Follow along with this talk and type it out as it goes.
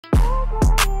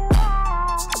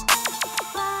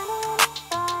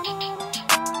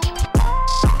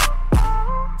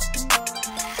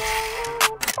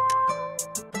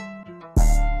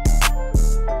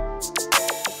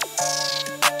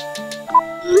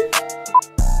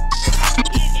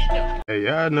Hey,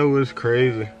 y'all know what's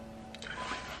crazy?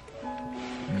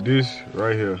 This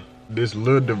right here, this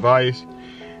little device,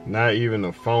 not even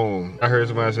a phone. I heard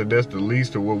somebody say that's the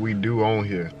least of what we do on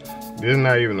here. This is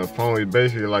not even a phone. It's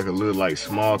basically like a little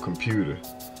small computer.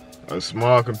 A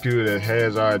small computer that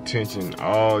has our attention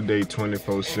all day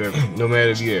 24/7. No matter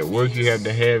if you at work, you have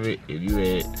to have it. If you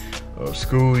at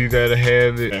school, you gotta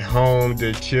have it. At home,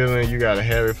 just chilling, you gotta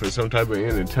have it for some type of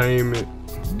entertainment.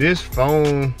 This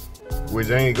phone, which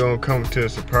ain't gonna come to a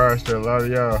surprise to a lot of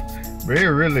y'all, but it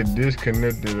really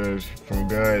disconnected us from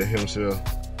God himself.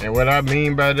 And what I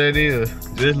mean by that is,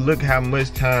 just look how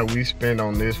much time we spend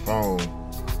on this phone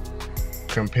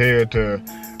compared to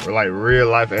like real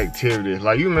life activities.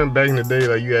 Like, you remember back in the day,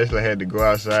 like you actually had to go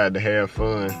outside to have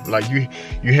fun. Like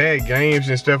you had games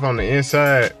and stuff on the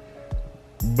inside,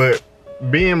 but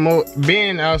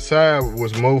being outside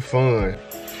was more fun.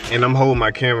 And I'm holding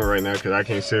my camera right now because I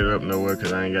can't set it up nowhere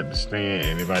because I ain't got the stand.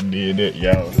 And if I did that,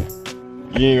 y'all,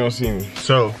 you ain't gonna see me.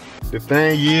 So the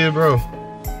thing is, bro,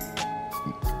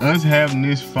 us having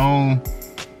this phone,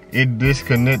 it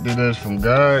disconnected us from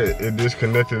God. It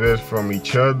disconnected us from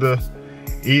each other.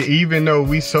 Even though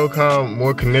we so-called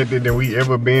more connected than we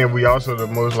ever been, we also the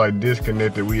most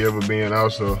disconnected we ever been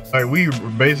also. Like, we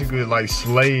basically like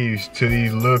slaves to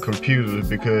these little computers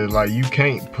because like you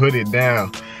can't put it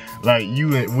down. Like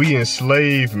we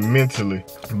enslaved mentally.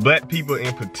 Black people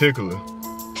in particular.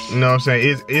 You know what I'm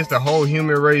saying? It's the whole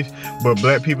human race, but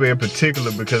black people in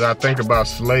particular, because I think about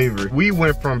slavery. We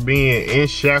went from being in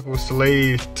shackled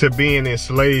slaves to being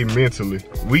enslaved mentally.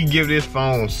 We give this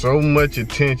phone so much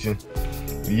attention,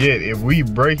 yet if we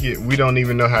break it, we don't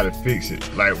even know how to fix it.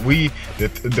 Like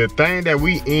the thing that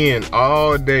we in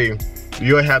all day,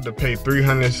 you'll have to pay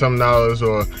 $300 something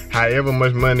or however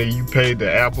much money you paid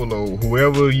to Apple or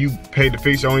whoever you paid to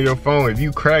fix it on your phone. If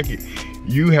you crack it,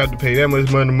 you have to pay that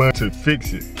much money to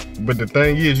fix it. But the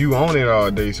thing is, you own it all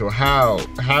day, so how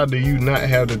do you not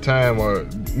have the time, or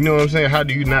you know what I'm saying? How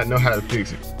do you not know how to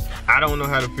fix it? I don't know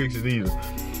how to fix it either.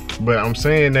 But I'm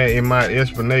saying that in my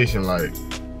explanation, like,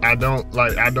 I don't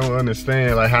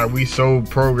understand like how we so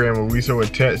programmed or we so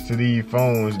attached to these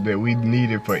phones that we need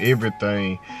it for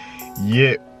everything,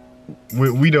 yet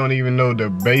we don't even know the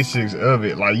basics of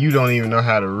it. Like, you don't even know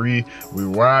how to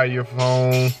rewire your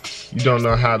phone. You don't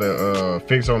know how to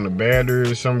fix on the battery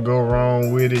if something go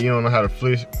wrong with it. You don't know how to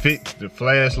fix the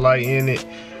flashlight in it,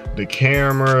 the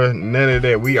camera, none of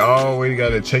that. We always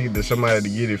gotta take it to somebody to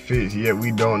get it fixed, yet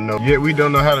we don't know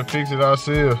how to fix it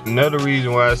ourselves. Another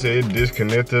reason why I say it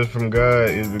disconnects us from God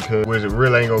is because, which it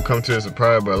really ain't gonna come to a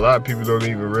surprise, but a lot of people don't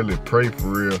even really pray for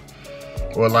real.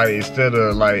 Or like, instead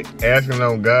of like asking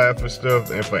on God for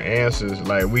stuff and for answers,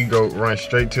 like we go run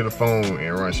straight to the phone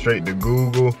and run straight to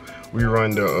Google. We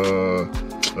run to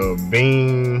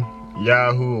Bing,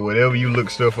 Yahoo, whatever you look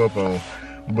stuff up on.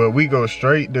 But we go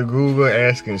straight to Google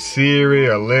asking Siri,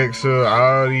 Alexa,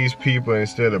 all these people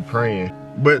instead of praying.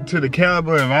 But to the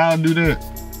caliber, if I'll do that,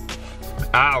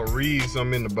 I'll read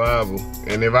something in the Bible.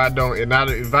 And if I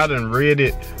done read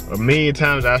it a million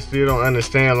times, I still don't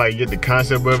understand, like, get the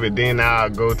concept of it, then I'll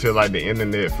go to like the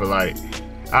internet for like,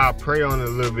 I'll pray on it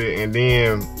a little bit, and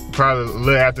then probably a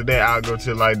little after that, I'll go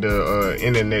to like the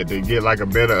internet to get like a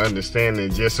better understanding,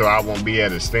 just so I won't be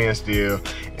at a standstill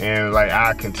and like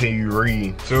I continue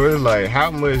reading. So it's like,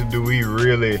 how much do we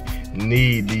really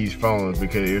need these phones?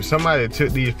 Because if somebody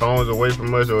took these phones away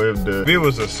from us, or if it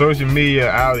was a social media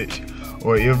outage,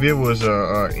 or if it was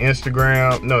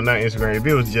Instagram, no, not Instagram, if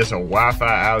it was just a Wi-Fi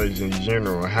outage in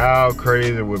general, how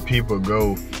crazy would people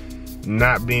go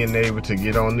not being able to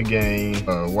get on the game,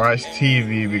 watch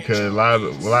TV, because a lot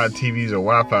of TVs are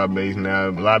Wi-Fi based now.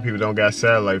 A lot of people don't got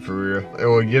satellite for real.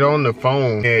 Or get on the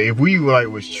phone. And if we like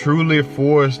was truly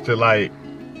forced to like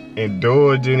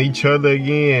indulge in each other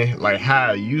again, like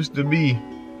how it used to be,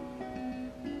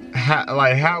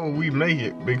 how would we make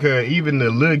it? Because even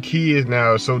the little kids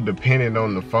now are so dependent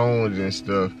on the phones and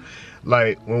stuff.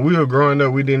 Like, when we were growing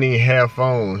up, we didn't even have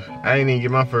phones. I didn't even get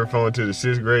my first phone until the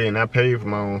 6th grade, and I paid for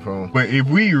my own phone. But if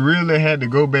we really had to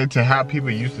go back to how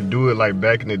people used to do it, like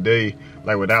back in the day,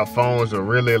 like without phones, or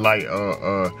really like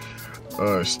a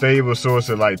stable source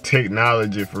of like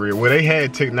technology for real. Well, they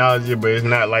had technology, but it's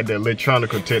not like the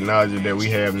electronic technology that we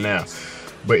have now.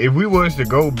 But if we was to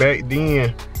go back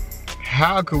then,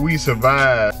 how could we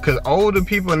survive? Because older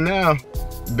people now,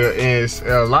 and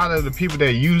a lot of the people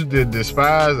that used to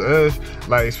despise us,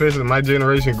 like especially my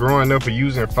generation growing up and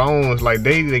using phones, like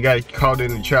they got caught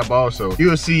in the trap also.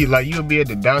 You'll see, like, you'll be at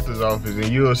the doctor's office and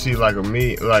you'll see like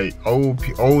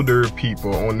older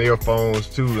people on their phones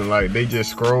too, and like they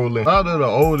just scrolling. A lot of the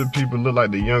older people look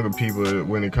like the younger people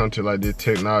when it comes to like this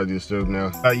technology stuff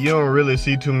now. Like, you don't really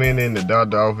see too many in the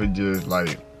doctor's office just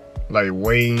like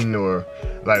waiting or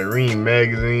like reading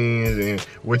magazines, and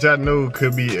which I know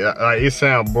could be like, it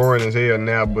sounds boring as hell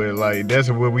now, but like that's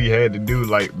what we had to do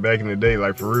like back in the day,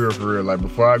 like for real. Like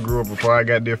before I grew up, before I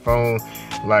got this phone,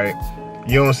 like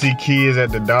you don't see kids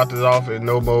at the doctor's office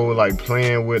no more like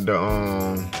playing with the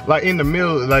like in the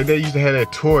middle, like they used to have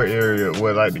that tour area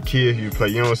where like the kids used to play.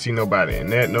 You don't see nobody in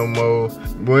that no more.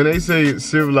 When they say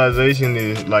civilization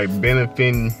is like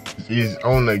benefiting, is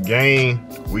on the game,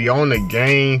 we on the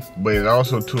game, but it's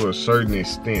also to a certain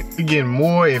extent. We getting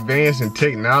more advanced in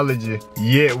technology,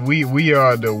 yet we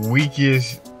are the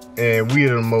weakest, and we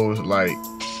are the most like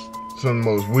some of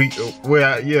the most weak.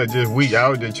 Well, yeah, just weak. I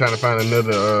was just trying to find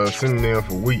another synonym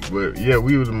for weak, but yeah,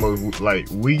 we were the most like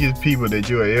weakest people that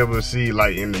you'll ever see,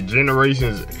 like in the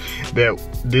generations that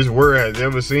this world has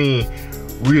ever seen.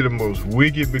 We are the most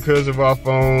wicked because of our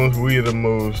phones. We are the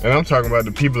most, and I'm talking about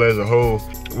the people as a whole.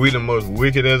 We the most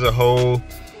wicked as a whole.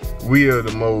 We are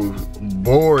the most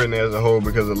boring as a whole,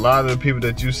 because a lot of the people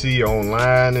that you see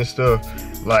online and stuff,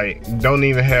 like, don't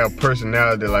even have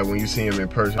personality like when you see them in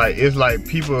person. Like, it's like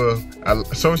people,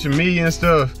 social media and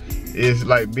stuff is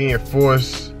like being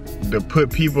forced to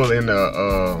put people in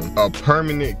a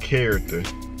permanent character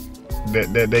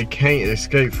that they can't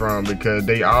escape from, because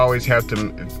they always have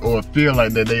to, or feel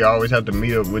like that they always have to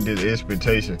meet up with this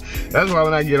expectation. That's why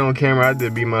when I get on camera, I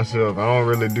just be myself. I don't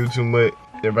really do too much.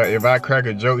 If I crack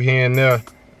a joke here and there,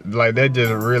 like, that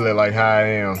just really like how I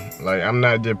am. Like, I'm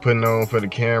not just putting on for the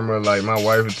camera. Like, my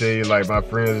wife will tell you, like my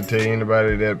friends will tell you,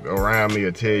 anybody that around me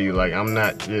will tell you, like, I'm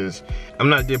not just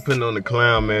putting on the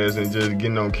clown mask and just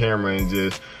getting on camera and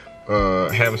just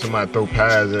having somebody throw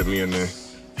pies at me in there.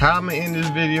 How I'm gonna end this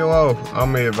video off,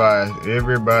 I'm gonna advise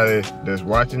everybody that's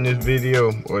watching this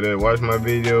video or that watch my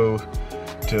videos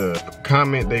to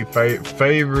comment their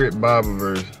favorite Bible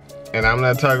verse. And I'm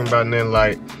not talking about nothing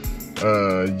like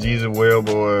Jesus Webb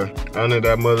or Honor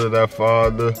Thy Mother, Thy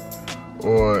Father,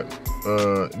 or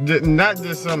not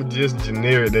just something just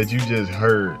generic that you just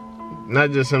heard.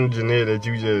 Not just something generic that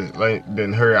you just like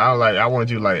didn't heard. I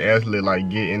want you to like actually like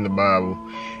get in the Bible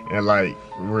and like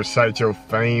recite your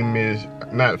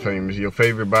your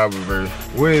favorite Bible verse.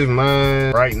 What is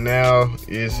mine right now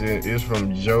is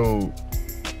from Job.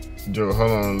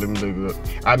 Hold on, let me look it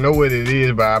up. I know what it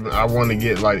is, but I want to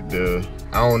get like I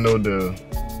don't know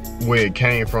where it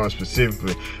came from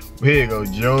specifically. Here you go,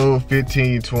 Job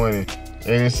 15:20.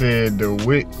 And it said,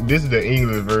 this is the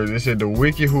English version. It said, the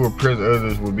wicked who oppress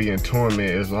others will be in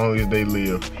torment as long as they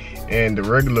live. And the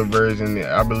regular version,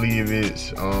 I believe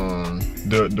it's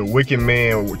the wicked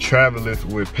man traveleth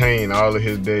with pain all of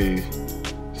his days.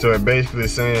 So it basically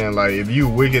saying, like, if you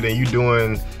wicked and you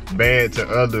doing bad to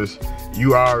others,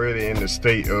 you already in the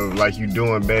state of like you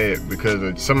doing bad,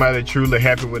 because somebody truly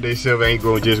happy with themselves ain't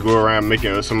gonna just go around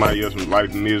making somebody else's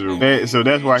life miserable. So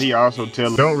that's why he also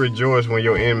tells, don't rejoice when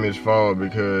your enemies fall,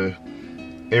 because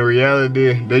in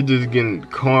reality they just getting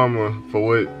karma for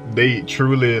what they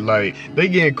truly like. They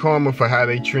getting karma for how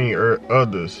they treat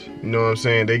others. You know what I'm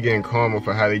saying? They getting karma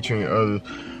for how they treat others.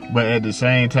 But at the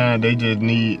same time,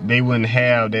 they wouldn't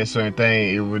have that certain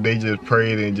thing if they just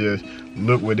prayed and just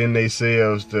look within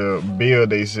themselves to build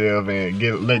themselves and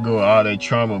let go of all that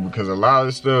trauma. Because a lot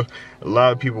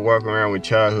of people walk around with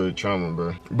childhood trauma,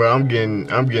 bro. But I'm getting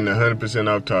 100%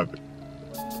 off topic.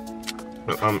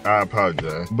 I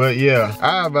apologize. But yeah,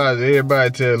 I advise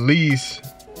everybody to at least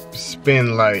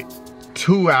spend like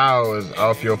 2 hours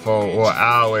off your phone, or an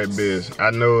hour at best.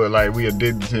 I know like we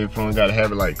addicted to the phone, gotta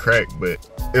have it like crack, but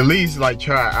at least like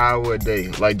try an hour a day,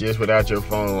 like just without your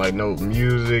phone, like no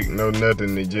music, no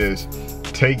nothing, to just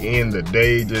take in the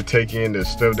day, just take in the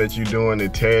stuff that you're doing, the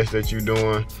tasks that you're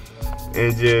doing,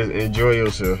 and just enjoy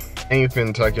yourself. I ain't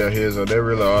finna talk your heads off. That's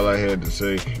really all I had to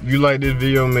say. If you like this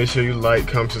video, make sure you like,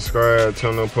 comment, subscribe,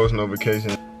 turn on post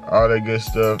notifications, all that good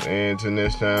stuff. And until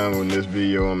next time, with this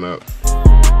video, I'm out.